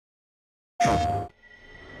Hey,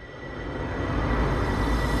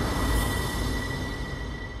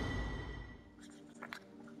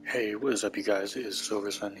 what is up, you guys? It is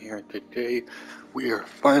SilverSun here, and today we are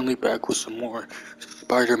finally back with some more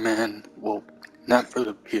Spider-Man. Well, not for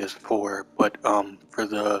the PS4, but for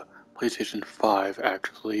the PlayStation 5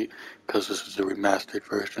 actually, because this is the remastered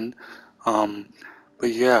version. But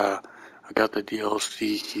yeah, I got the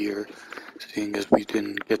DLC here, seeing as we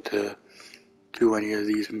didn't get to do any of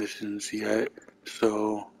these missions yet.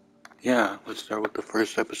 So yeah, let's start with the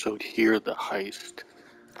first episode here, the heist.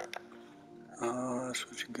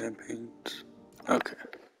 Switching campaigns. Okay,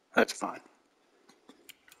 that's fine.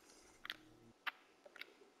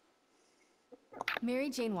 Mary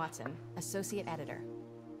Jane Watson, Associate Editor.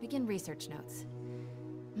 Begin research notes.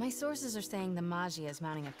 My sources are saying the Maggia is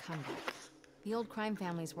mounting a comeback. The old crime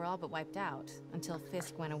families were all but wiped out, until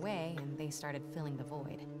Fisk went away and they started filling the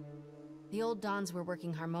void. The old Dons were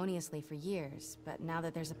working harmoniously for years, but now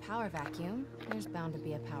that there's a power vacuum, there's bound to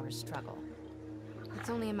be a power struggle. It's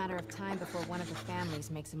only a matter of time before one of the families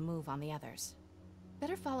makes a move on the others.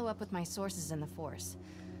 Better follow up with my sources in the Force.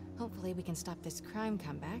 Hopefully we can stop this crime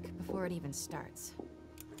comeback before it even starts.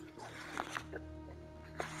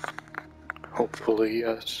 Hopefully,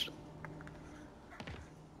 yes.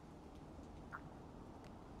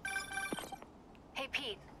 Hey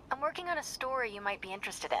Pete, I'm working on a story you might be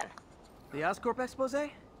interested in. The Oscorp expose?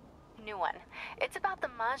 New one. It's about the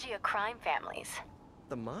Maggia crime families.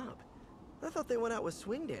 The mob? I thought they went out with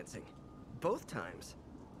swing dancing. Both times.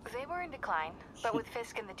 They were in decline, but with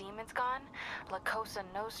Fisk and the demons gone, La Cosa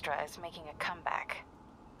Nostra is making a comeback.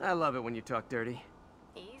 I love it when you talk dirty.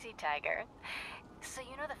 Easy, Tiger. So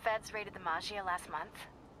you know the feds raided the Maggia last month?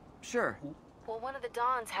 Sure. Well, one of the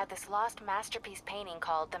Dons had this lost masterpiece painting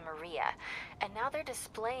called the Maria, and now they're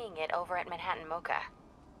displaying it over at Manhattan Mocha.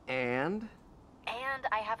 And? And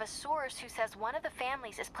I have a source who says one of the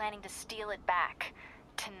families is planning to steal it back.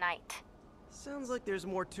 Tonight. Sounds like there's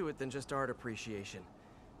more to it than just art appreciation.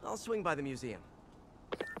 I'll swing by the museum.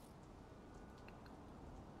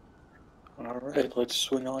 Alright, let's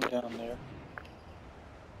swing on down there.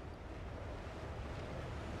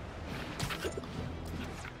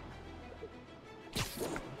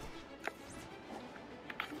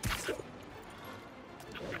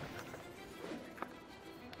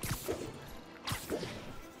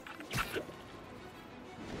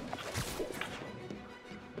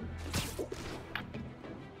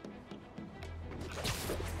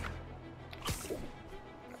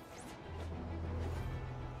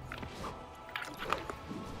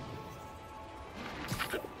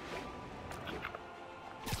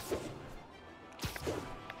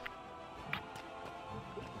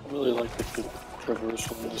 I really like the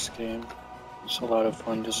traversal in this game. It's a lot of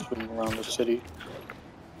fun just swimming around the city.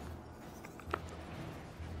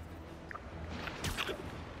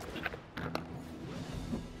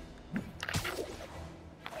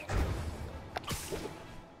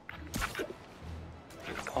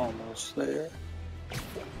 Almost there.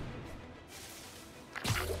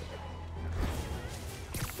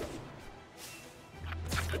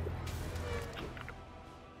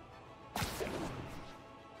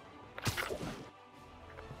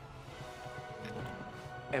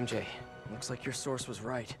 MJ, looks like your source was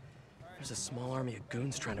right. There's a small army of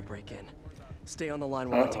goons trying to break in. Stay on the line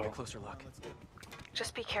while I take a closer look.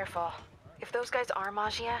 Just be careful. If those guys are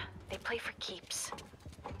Maggia, they play for keeps.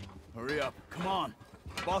 Hurry up, come on.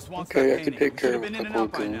 Boss wants Okay, that I can painting. take care of Been a in and couple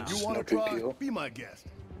out by now. goons, You want no to big try? deal. Be my guest.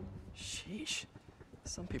 Sheesh.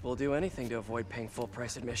 Some people do anything to avoid paying full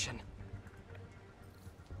price admission.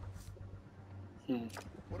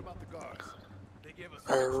 What about the guards? They gave us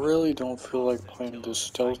I really don't feel like playing this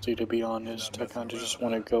stealthy, to be honest. I kind of just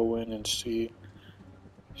want to go in and see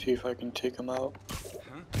if I can take them out.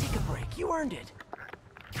 Take a break, you earned it.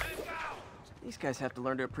 These guys have to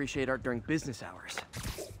learn to appreciate art during business hours.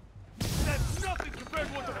 That's nothing compared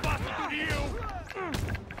to what the boss will do to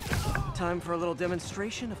you! Time for a little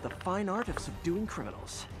demonstration of the fine art of subduing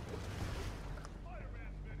criminals.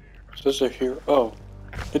 Says they're here. Oh,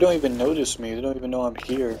 they don't even notice me. They don't even know I'm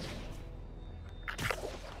here.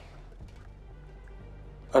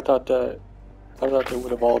 I thought they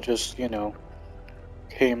would have all just, you know,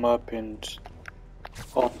 came up and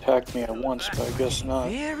all attacked me at once, but I guess not.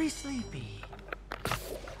 Very sleepy.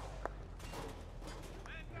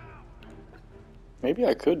 Maybe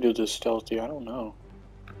I could do this stealthy, I don't know.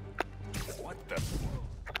 What the?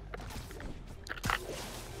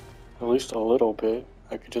 At least a little bit.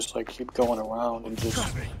 I could just like keep going around and just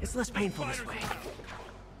Trust me, it's less painful this way.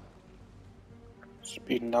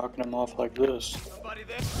 be knocking them off like this. Somebody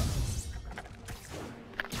there?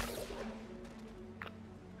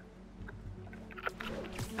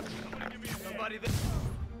 somebody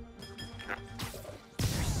that...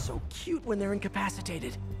 They're so cute when they're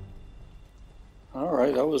incapacitated.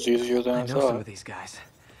 Alright, that was easier than I I know some thought. of these guys.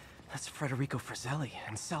 That's Federico Fratelli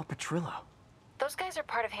and Sal Petrillo. Those guys are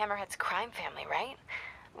part of Hammerhead's crime family, right?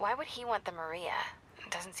 Why would he want the Maria? It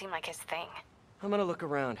doesn't seem like his thing. I'm gonna look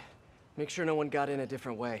around. Make sure no one got in a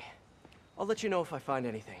different way. I'll let you know if I find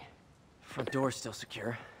anything. Front door's still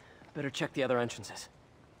secure. Better check the other entrances.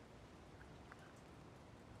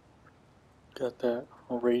 Got that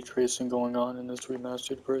ray tracing going on in this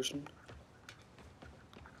remastered version.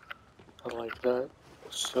 I like that.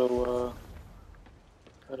 So,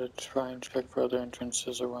 gotta try and check for other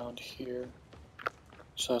entrances around here.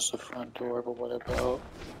 So that's the front door, but what about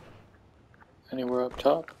anywhere up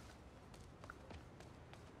top?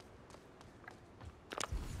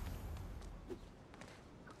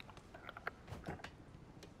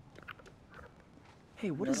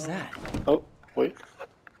 Hey, what is that? Oh, wait.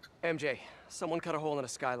 MJ, someone cut a hole in a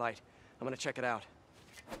skylight. I'm gonna check it out.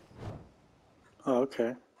 Oh,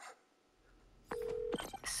 okay.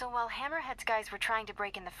 So while Hammerhead's guys were trying to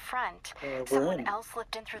break in the front, we're someone in. else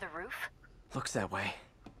slipped in through the roof? Looks that way.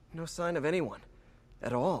 No sign of anyone.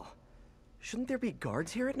 At all. Shouldn't there be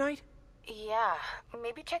guards here at night? Yeah,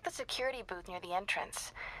 maybe check the security booth near the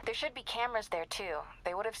entrance. There should be cameras there too.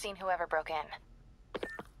 They would have seen whoever broke in.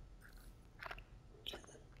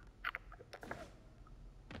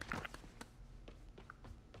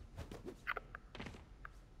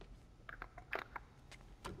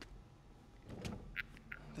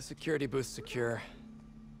 The security booth's secure.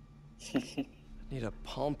 Need a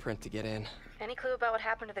palm print to get in. Any clue about what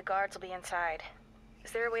happened to the guards will be inside.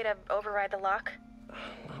 Is there a way to override the lock?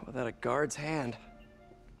 Not without a guard's hand.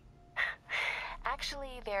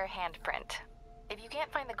 Actually, their handprint. If you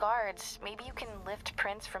can't find the guards, maybe you can lift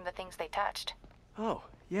prints from the things they touched. Oh,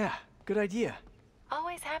 yeah. Good idea.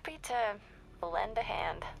 Always happy to lend a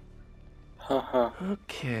hand. Haha.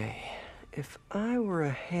 Okay. If I were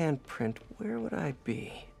a handprint, where would I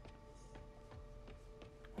be?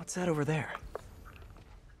 What's that over there?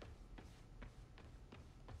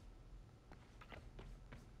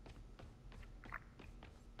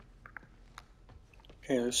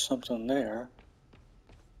 Okay, there's something there.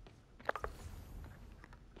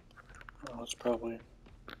 Oh, it's probably...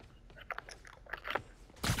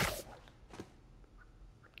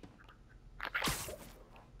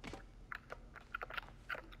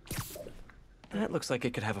 That looks like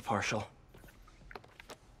it could have a partial.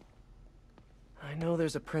 I know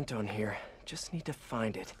there's a print on here. Just need to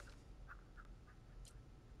find it.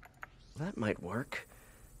 That might work.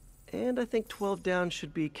 And I think 12 down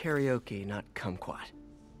should be karaoke, not kumquat.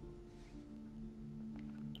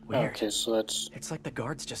 Weird. Okay, so that's... It's like the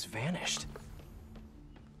guards just vanished.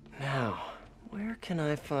 Now, where can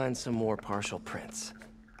I find some more partial prints?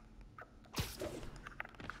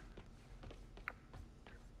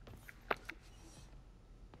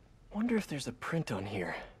 Wonder if there's a print on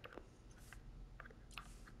here.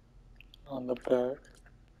 on the back.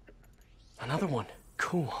 Another one.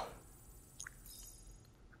 Cool.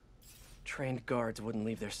 Trained guards wouldn't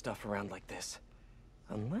leave their stuff around like this.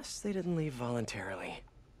 Unless they didn't leave voluntarily.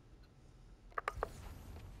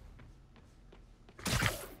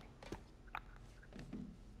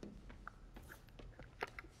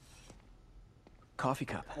 Coffee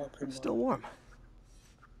cup. Still warm.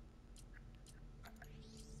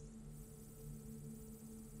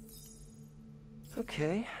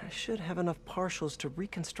 Okay, I should have enough partials to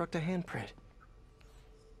reconstruct a handprint.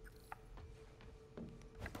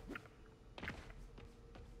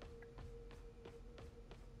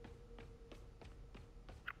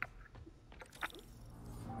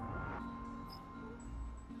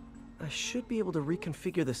 I should be able to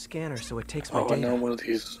reconfigure the scanner so it takes my Oh, I data. know one of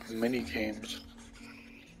these mini games.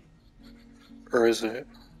 Or is it?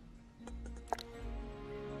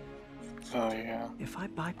 Oh, yeah. If I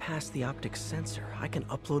bypass the optic sensor, I can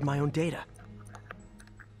upload my own data.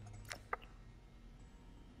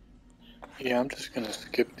 Yeah, I'm just gonna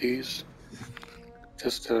skip these.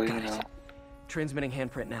 Just to, you Got it. know, Transmitting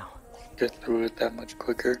handprint now. get through it that much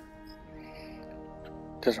quicker.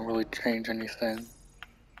 Doesn't really change anything.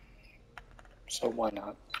 So why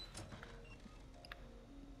not?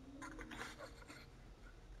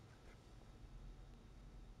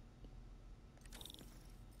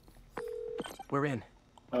 We're in.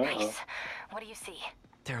 Uh-oh. Nice. What do you see?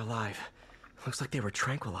 They're alive. Looks like they were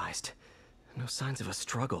tranquilized. No signs of a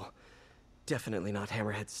struggle. Definitely not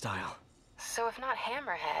Hammerhead style. So if not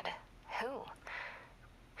Hammerhead, who?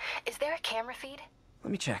 Is there a camera feed?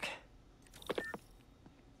 Let me check.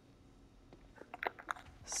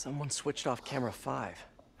 Someone switched off camera 5.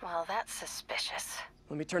 Well, that's suspicious.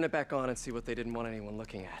 Let me turn it back on and see what they didn't want anyone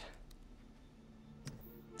looking at.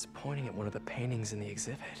 It's pointing at one of the paintings in the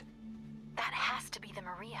exhibit. That has to be the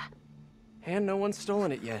Maria. And no one's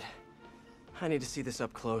stolen it yet. I need to see this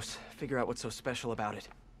up close, figure out what's so special about it.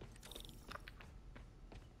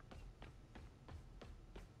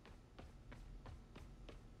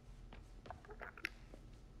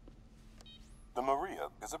 The Maria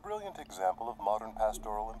is a brilliant example of modern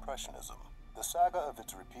pastoral impressionism. The saga of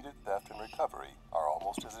its repeated theft and recovery are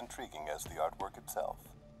almost as intriguing as the artwork itself.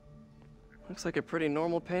 Looks like a pretty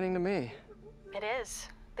normal painting to me. It is.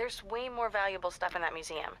 There's way more valuable stuff in that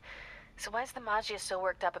museum. So why is the Maggia so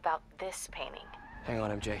worked up about this painting? Hang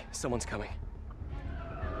on, MJ. Someone's coming.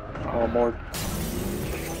 Oh, more.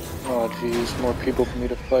 Oh, geez, more people for me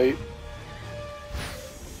to fight.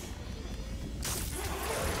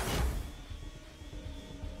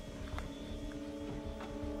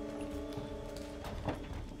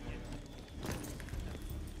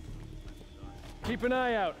 Keep an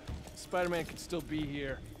eye out. Spider-Man could still be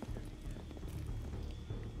here.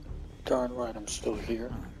 Darn right, I'm still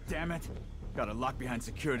here. Damn it. Got a lock behind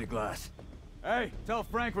security glass. Hey, tell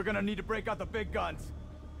Frank we're gonna need to break out the big guns.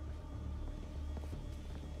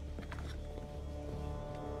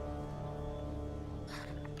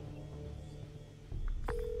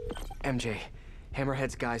 MJ,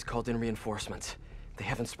 Hammerhead's guys called in reinforcements. They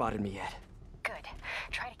haven't spotted me yet. Good.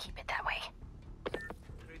 Try to keep it that way.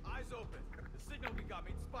 Eyes open. The signal we got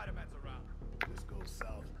means Spider-Man's around. This goes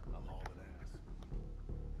south. I'm hauling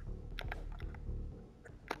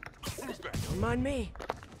ass. Don't mind me.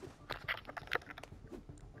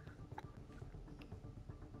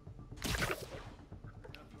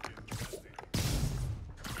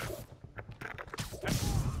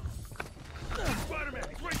 Spider-Man,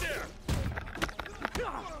 he's right there!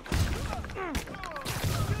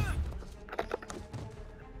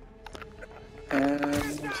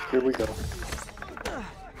 And here we go.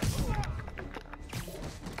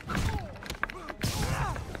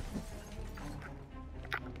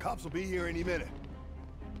 Cops will be here any minute.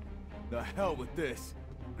 The hell with this.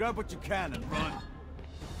 Grab what you can and run.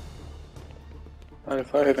 And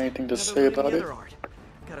if I have anything to Now they're say looting about the it, other art.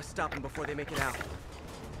 Gotta stop them before they make it out.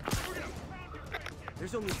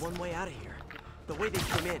 There's only one way out of here. The way they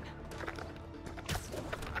came in.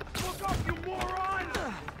 Look up, you moron!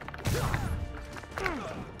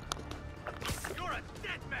 You're a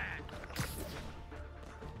dead man!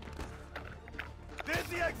 There's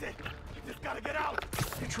the exit. You just gotta get out.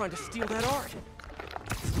 They're trying to steal that art.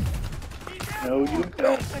 no, you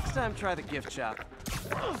don't. Next time, try the gift shop.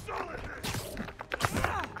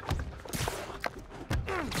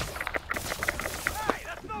 Hey,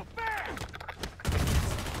 that's no fair!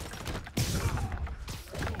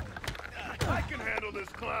 I can handle this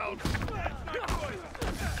clown!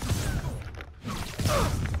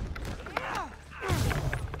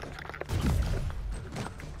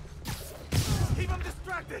 Keep him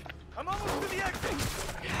distracted. I'm almost to the exit.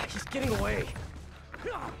 He's getting away.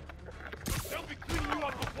 They'll be cleaning you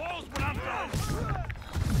off the walls when I'm done!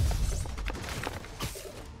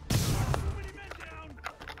 Too many men down!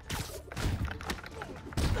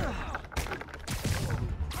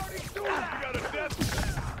 How'd he do it? We got a death!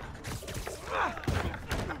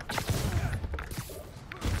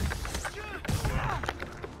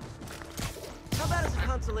 How about as a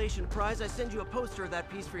consolation prize, I send you a poster of that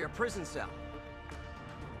piece for your prison cell?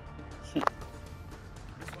 This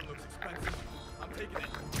one looks expensive. I'm taking it.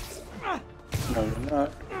 No, you're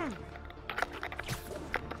not.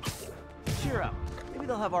 Cheer up. Maybe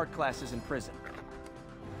they'll have art classes in prison.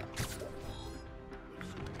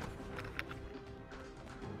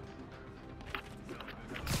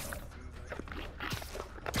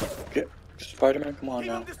 Get Spider-Man, come on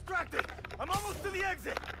Keep him now. distracted. I'm almost to the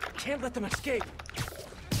exit. Can't let them escape.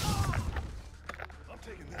 I'm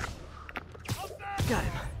taking this. Got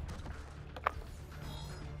him.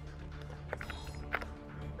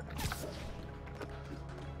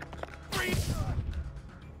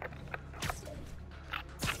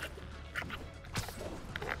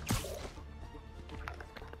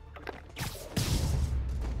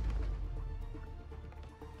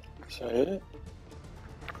 Is that it?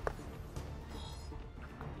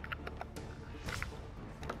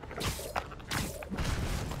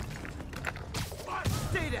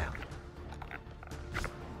 Stay down.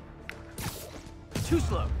 Too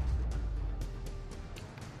slow.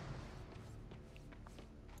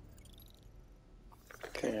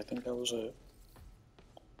 Okay, I think that was it.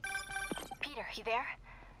 Peter, you there?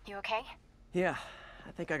 You okay? Yeah,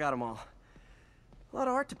 I think I got them all. A lot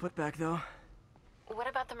of art to put back, though. What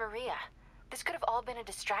about the Maria? This could have all been a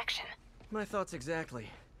distraction. My thoughts exactly.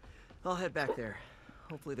 I'll head back there.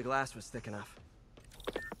 Hopefully the glass was thick enough.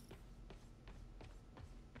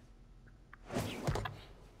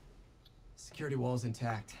 Security wall's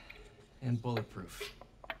intact. And bulletproof.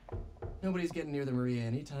 Nobody's getting near the Maria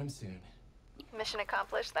anytime soon. Mission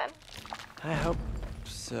accomplished, then? I hope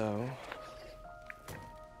so.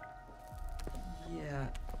 Yeah.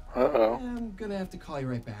 Uh-oh. I'm gonna have to call you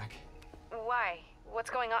right back. Why? What's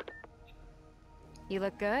going on? You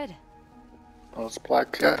look good. Oh, it's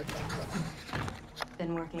Black Cat.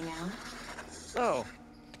 Been working out? Oh.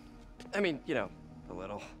 I mean, you know, a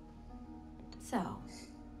little. So,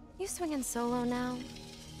 you swinging solo now?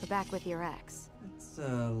 Or back with your ex? That's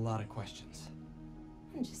a lot of questions.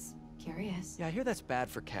 I'm just curious. Yeah, I hear that's bad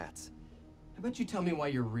for cats. How about you tell me why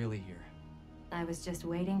you're really here? I was just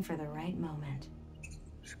waiting for the right moment.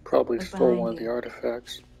 She probably Look stole behind one of you. the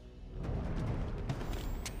artifacts.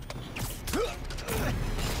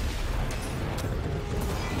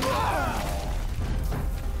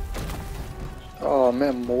 Oh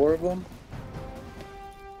man, more of them?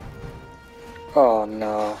 Oh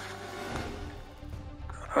no.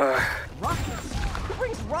 Rockets? Who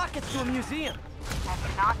brings rockets to a museum? Have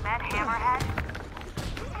you not met Hammerhead?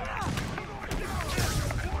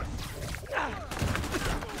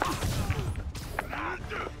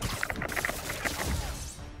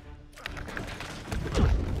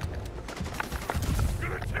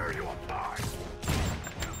 Gonna tear you apart!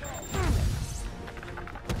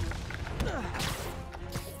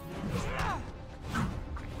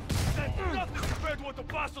 That's nothing compared to what the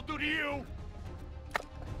boss will do to you!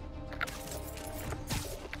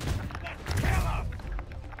 Kill him!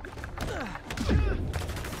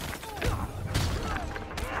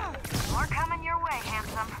 More coming your way,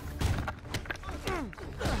 handsome.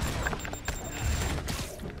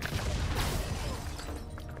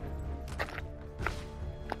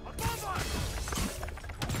 Above us!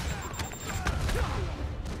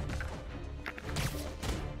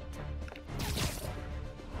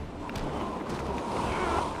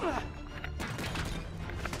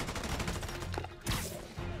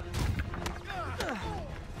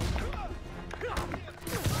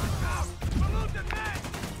 Salute the men!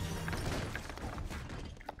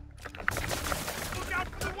 Look out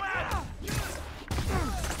for the web!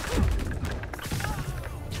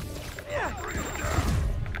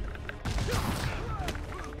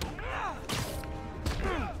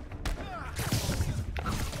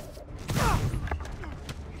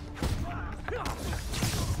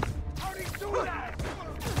 How'd he do that?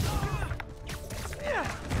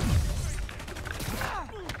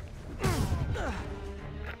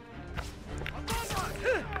 Above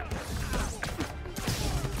us!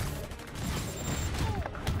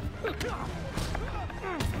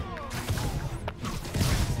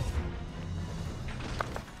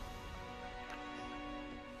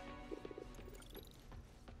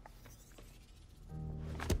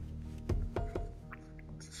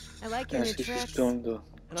 I like Yeah, your new see, she's tricks. doing the.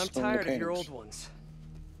 And I'm still in the tired of your paintings. old ones.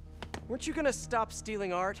 Weren't you gonna stop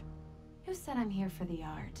stealing art? Who said I'm here for the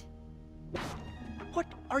art? What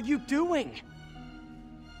are you doing?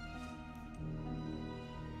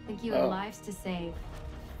 Think you have Oh. lives to save.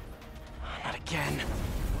 Not again.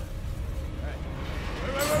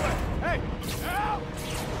 Wait! Hey! Help!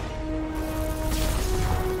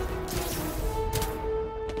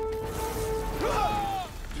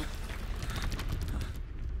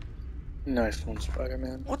 Nice one,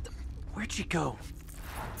 Spider-Man. What the? Where'd she go?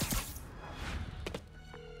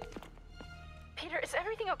 Peter, is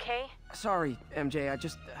everything okay? Sorry, MJ. I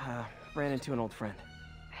just ran into an old friend.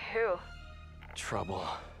 Who? Trouble.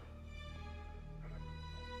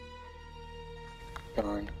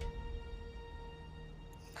 Darn.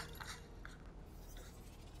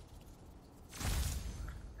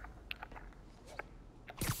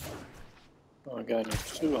 Oh, I got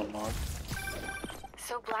a two unlocked.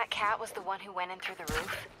 So Black Cat was the one who went in through the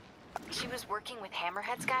roof? She was working with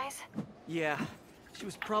Hammerhead's guys? Yeah. She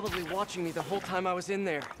was probably watching me the whole time I was in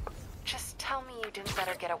there. Just tell me you didn't let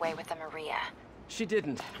her get away with the Maria. She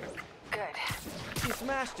didn't. Good. She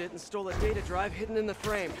smashed it and stole a data drive hidden in the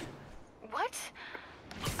frame. What?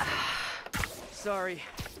 Sorry.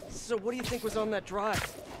 So what do you think was on that drive?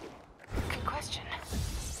 Good question.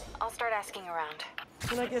 I'll start asking around.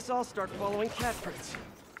 And I guess I'll start following cat prints.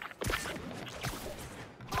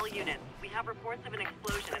 All units, we have reports of an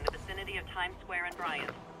explosion in the vicinity of Times Square and Bryant.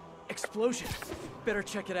 Explosion. Better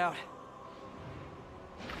check it out.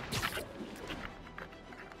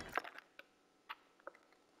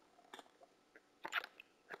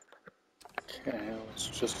 Okay, let's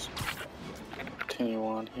just continue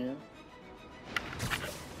on here.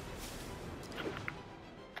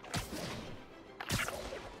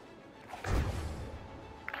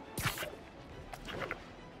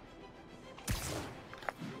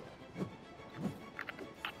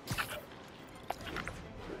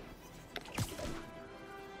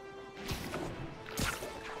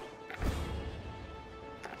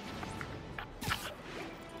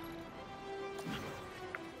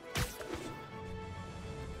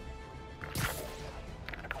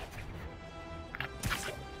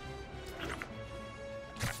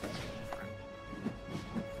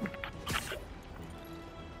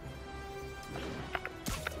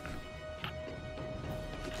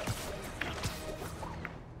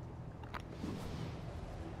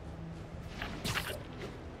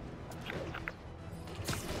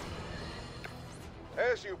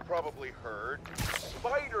 As you've probably heard,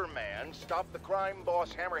 Spider-Man stopped the crime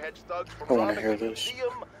boss Hammerhead's thugs from I wanna robbing hear the this.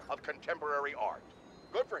 Museum of Contemporary Art.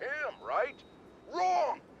 Good for him, right?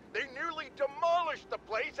 Wrong! They nearly demolished the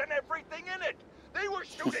place and everything in it! They were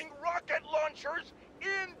shooting rocket launchers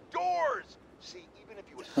indoors! See, even if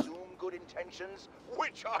you assume good intentions,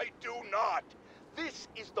 which I do not, this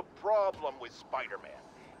is the problem with Spider-Man.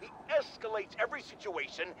 He escalates every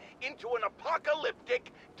situation into an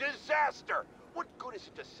apocalyptic disaster. What good is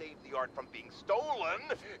it to save the art from being stolen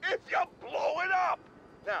if you blow it up?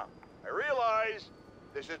 Now, I realize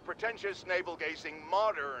this is pretentious, navel-gazing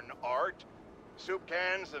modern art. Soup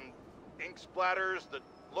cans and ink splatters that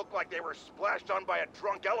look like they were splashed on by a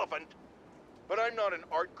drunk elephant. But I'm not an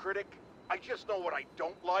art critic. I just know what I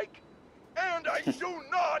don't like. And I do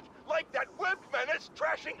not like that web menace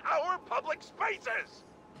trashing our public spaces!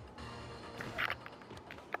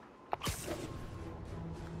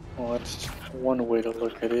 Well, that's one way to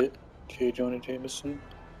look at it. J. Jonah Jameson.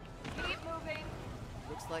 Keep moving.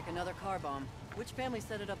 Looks like another car bomb. Which family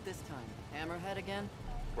set it up this time? Hammerhead again?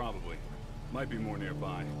 Probably. Might be more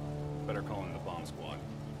nearby. Better call in the bomb squad.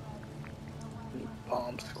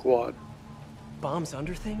 Bomb squad. Bombs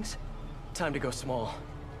under things? Time to go small.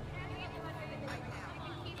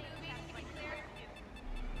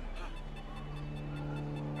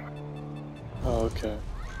 Oh, okay.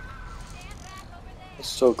 It's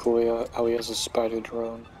so cool how he has a spider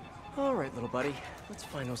drone. Alright, little buddy. Let's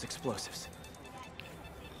find those explosives.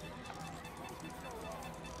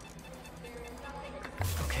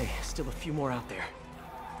 Okay, still a few more out there.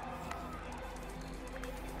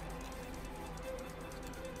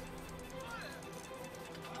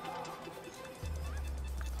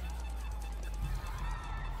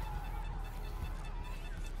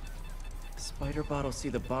 Spider bottles see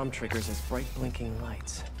the bomb triggers as bright blinking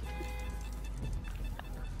lights.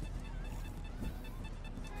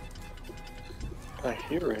 I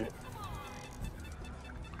hear it.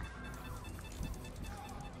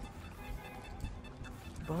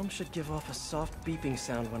 Bomb should give off a soft beeping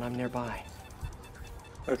sound when I'm nearby.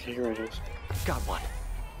 Okay, here it is. Got one.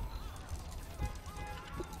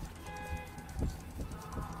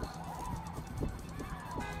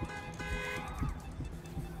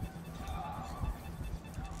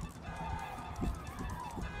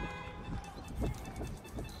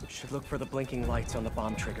 Should look for the blinking lights on the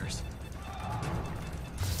bomb triggers.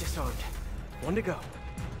 Disarmed. One to go.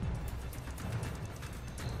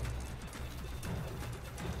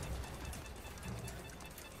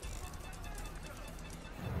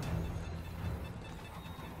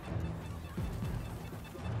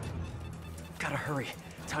 Gotta hurry.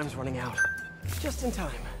 Time's running out. Just in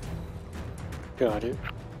time. Got it.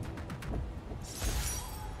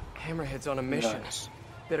 Hammerhead's on a mission. Nice.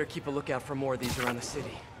 Better keep a lookout for more of these around the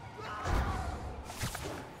city.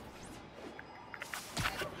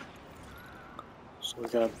 So we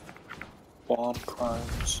got bomb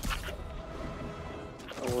crimes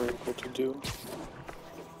that we're able to do.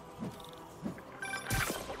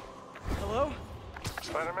 Hello?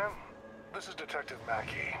 Spider-Man? This is Detective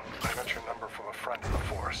Mackey. I got your number from a friend of the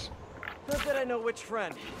Force. Not that I know which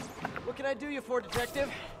friend. What can I do you for, Detective?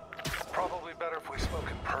 Probably better if we spoke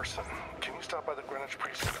in person. Can you stop by the Greenwich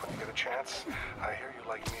precinct when you get a chance? I hear you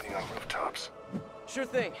like meeting on rooftops. Sure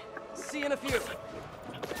thing. See you in a few.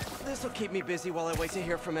 This'll keep me busy while I wait to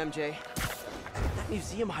hear from MJ. That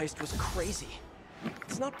museum heist was crazy.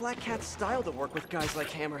 It's not Black Cat's style to work with guys like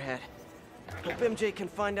Hammerhead. Hope MJ can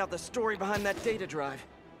find out the story behind that data drive.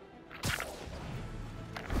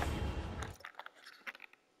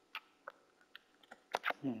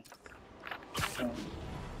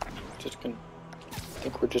 I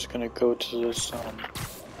think we're just gonna go to this,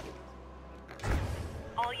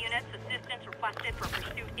 All units, assistance requested for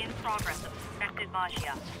pursuit in progress of suspected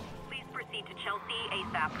Magia. Please proceed to Chelsea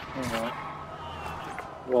ASAP. hang on.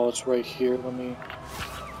 While it's right here, let me...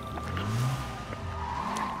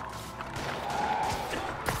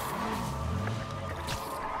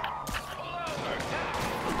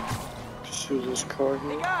 pursue this car Hey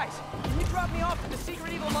here. guys! Can you drop me off at the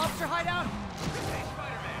secret evil monster hideout?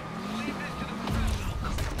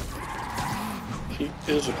 He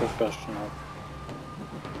is a professional.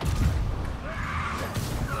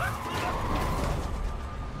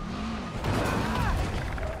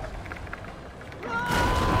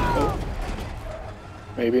 Oh.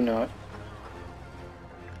 Maybe not.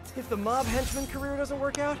 If the mob henchman career doesn't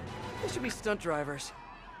work out, they should be stunt drivers.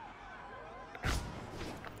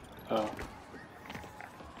 Oh.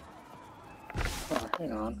 Oh,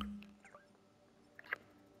 hang on.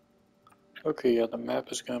 Okay, yeah, the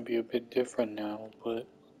map is gonna be a bit different now, but...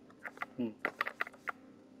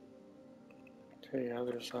 Okay, yeah,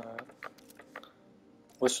 there's that.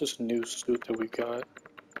 What's this new suit that we got?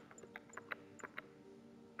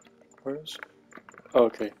 Where is it? Oh,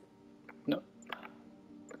 okay. No.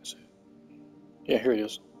 Is it? Yeah, here it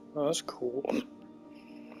is. Oh, that's cool.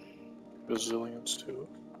 Resilience too.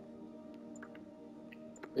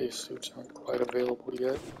 These suits aren't quite available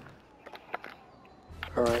yet.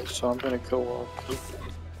 Alright, so I'm gonna go off.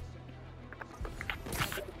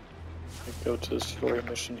 Go to the story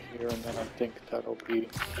mission here, and then I think that'll be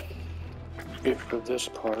it for this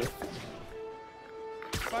part.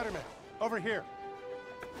 Spider-Man, over here.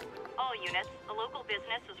 All units, a local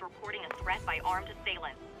business is reporting a threat by armed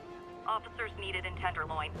assailants. Officers needed in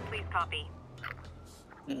Tenderloin. Please copy.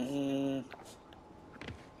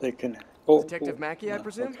 They can... Oh, Detective Mackey, I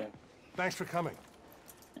presume? Okay. Thanks for coming.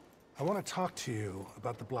 I want to talk to you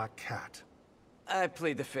about the Black Cat. I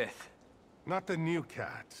plead the fifth. Not the new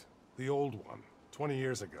cat. The old one. 20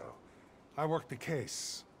 years ago. I worked the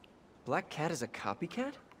case. Black Cat is a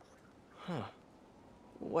copycat? Huh.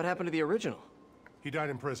 What happened to the original? He died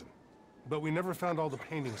in prison. But we never found all the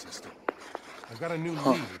paintings he stole. I've got a new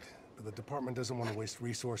lead, but the department doesn't want to waste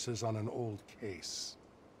resources on an old case.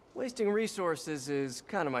 Wasting resources is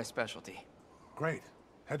kind of my specialty. Great.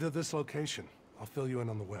 Head to this location. I'll fill you in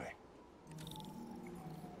on the way.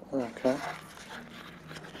 Okay.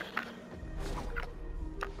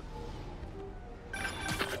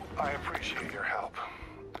 I appreciate your help.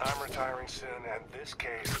 I'm retiring soon, and this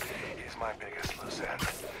case is my biggest loose end.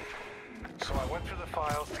 So I went through the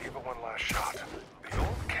files to give it one last shot. The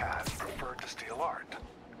old cat preferred to steal art.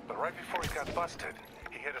 But right before he got busted,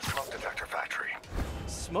 he hit a smoke detector factory.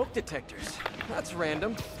 Smoke detectors? That's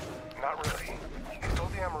random. Not really. He stole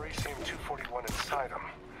the Americium-241 inside him.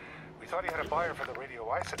 We thought he had a buyer for the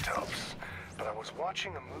radioisotopes, but I was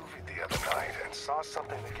watching a movie the other night and saw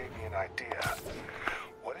something that gave me an idea.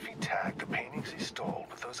 What if he tagged the paintings he stole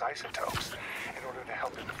with those isotopes in order to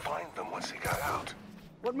help him find them once he got out?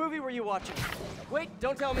 What movie were you watching? Wait,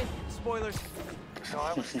 don't tell me. Spoilers. So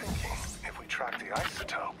I was thinking, if we track the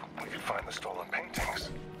isotope, we could find the stolen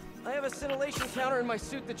paintings. I have a scintillation counter in my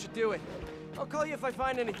suit that should do it. I'll call you if I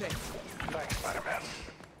find anything. Thanks, Spider-Man.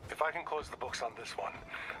 If I can close the books on this one,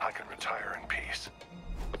 I can retire in peace.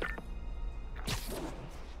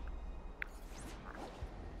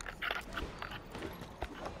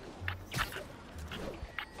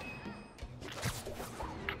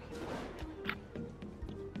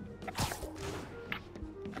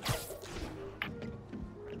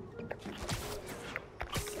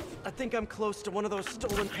 I think I'm close to one of those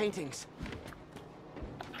stolen paintings.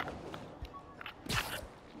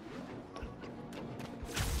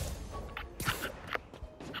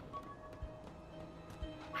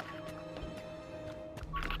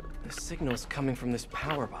 The signal's coming from this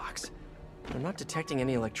power box. I'm not detecting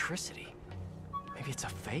any electricity. Maybe it's a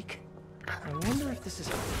fake? I wonder if this is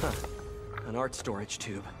an art storage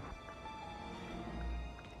tube.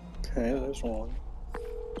 Okay, there's one.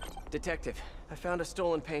 Detective, I found a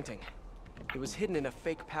stolen painting. It was hidden in a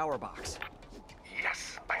fake power box.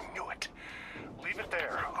 Yes, I knew it. Leave it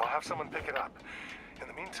there. I'll have someone pick it up. In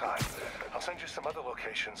the meantime, I'll send you some other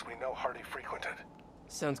locations we know Hardy frequented.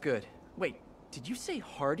 Sounds good. Wait, did you say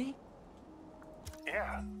Hardy?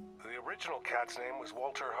 Yeah, the original cat's name was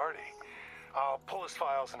Walter Hardy. I'll pull his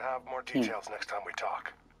files and have more details next time we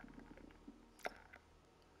talk.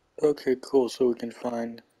 Okay, cool. So we can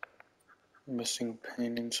find missing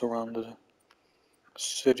paintings around the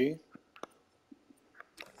city.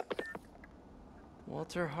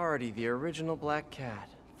 Walter Hardy, the original Black Cat.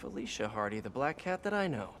 Felicia Hardy, the Black Cat that I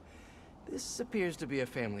know. This appears to be a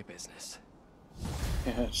family business.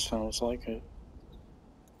 Yeah, it sounds like it.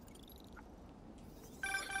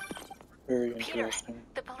 Very interesting.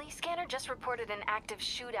 The police scanner just reported an active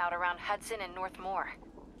shootout around Hudson and North Moore.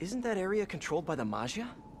 Isn't that area controlled by the Magia?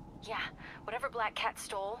 Yeah, whatever Black Cat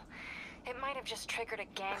stole, it might have just triggered a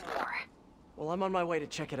gang war. Well, I'm on my way to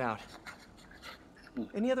check it out.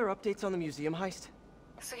 Any other updates on the museum heist?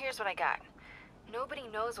 So here's what I got. Nobody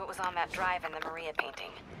knows what was on that drive in the Maria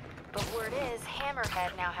painting. But word is,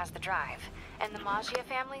 Hammerhead now has the drive, and the Magia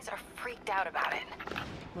families are freaked out about it.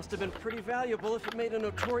 Must have been pretty valuable if it made a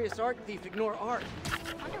notorious art thief ignore art.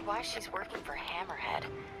 I wonder why she's working for Hammerhead.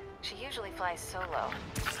 She usually flies solo.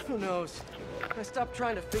 Who knows? I stopped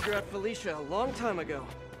trying to figure out Felicia a long time ago.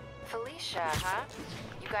 Felicia, huh?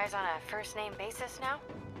 You guys on a first-name basis now?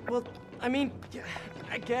 Well, I mean,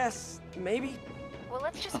 I guess, maybe. Well,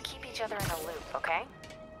 let's just keep each other in the loop, okay?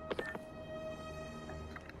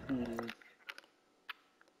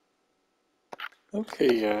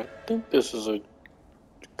 Okay, yeah, I think this is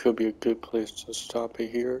could be a good place to stop it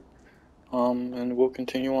here. and we'll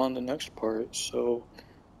continue on the next part. So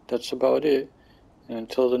that's about it. And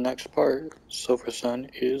until the next part, Silver Sun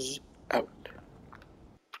is out.